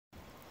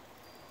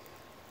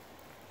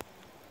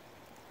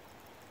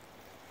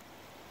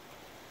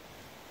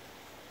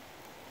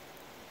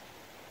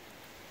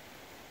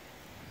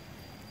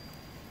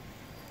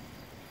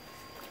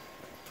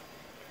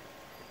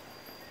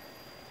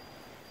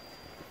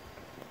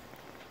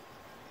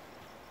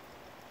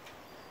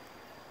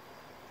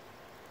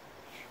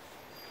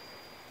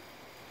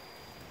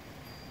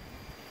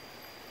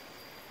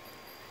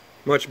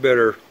much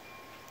better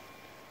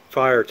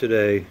fire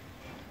today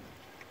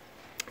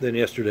than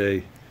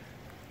yesterday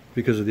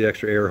because of the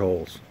extra air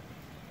holes.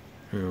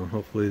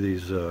 Hopefully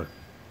these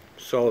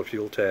solid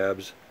fuel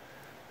tabs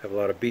have a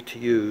lot of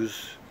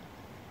BTUs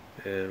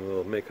and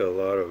will make a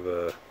lot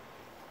of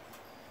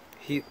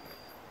heat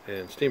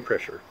and steam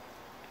pressure.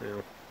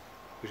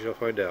 We shall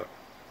find out.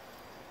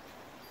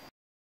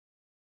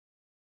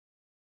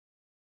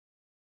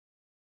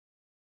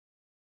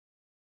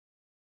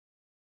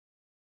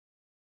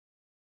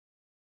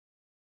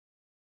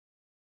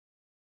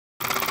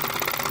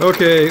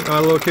 Okay, I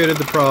located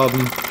the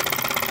problem.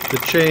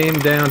 The chain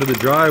down to the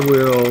drive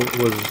wheel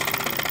was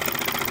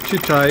too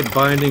tight,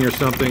 binding or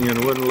something,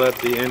 and wouldn't let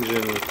the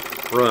engine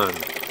run.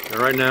 And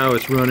right now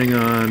it's running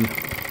on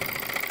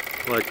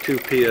like 2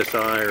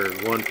 psi or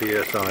 1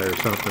 psi or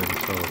something.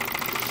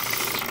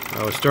 So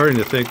I was starting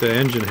to think the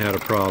engine had a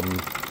problem,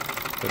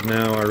 but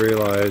now I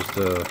realized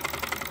that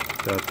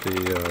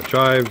the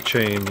drive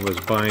chain was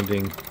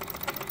binding.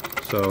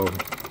 So,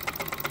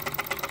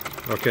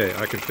 okay,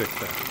 I can fix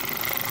that.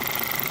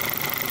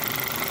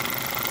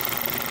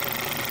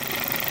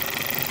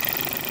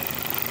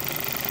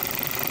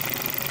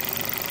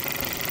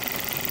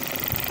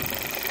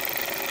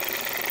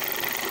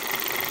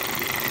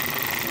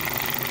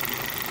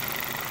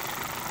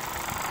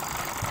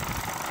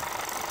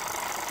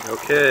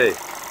 Okay,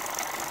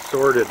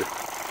 sorted.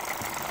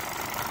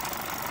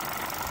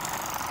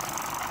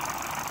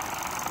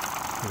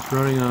 It's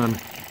running on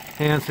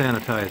hand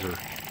sanitizer.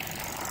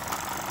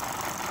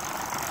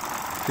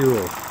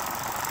 Fuel.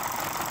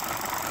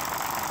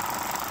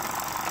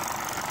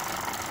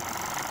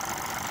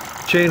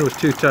 Chain was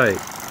too tight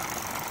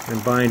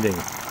and binding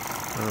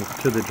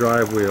to the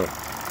drive wheel.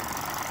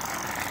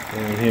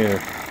 And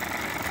here.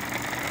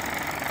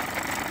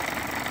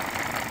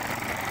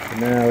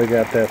 And now we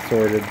got that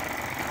sorted.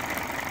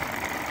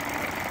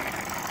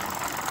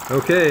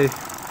 Okay,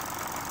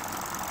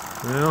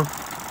 well,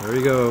 there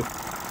you go.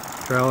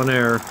 Trial and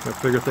error. Gotta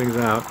figure things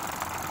out,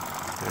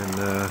 and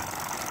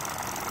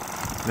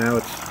now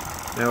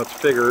it's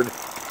figured.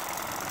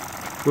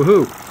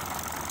 Woohoo!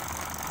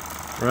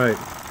 Right.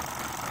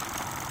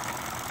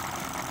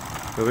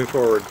 Moving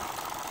forward.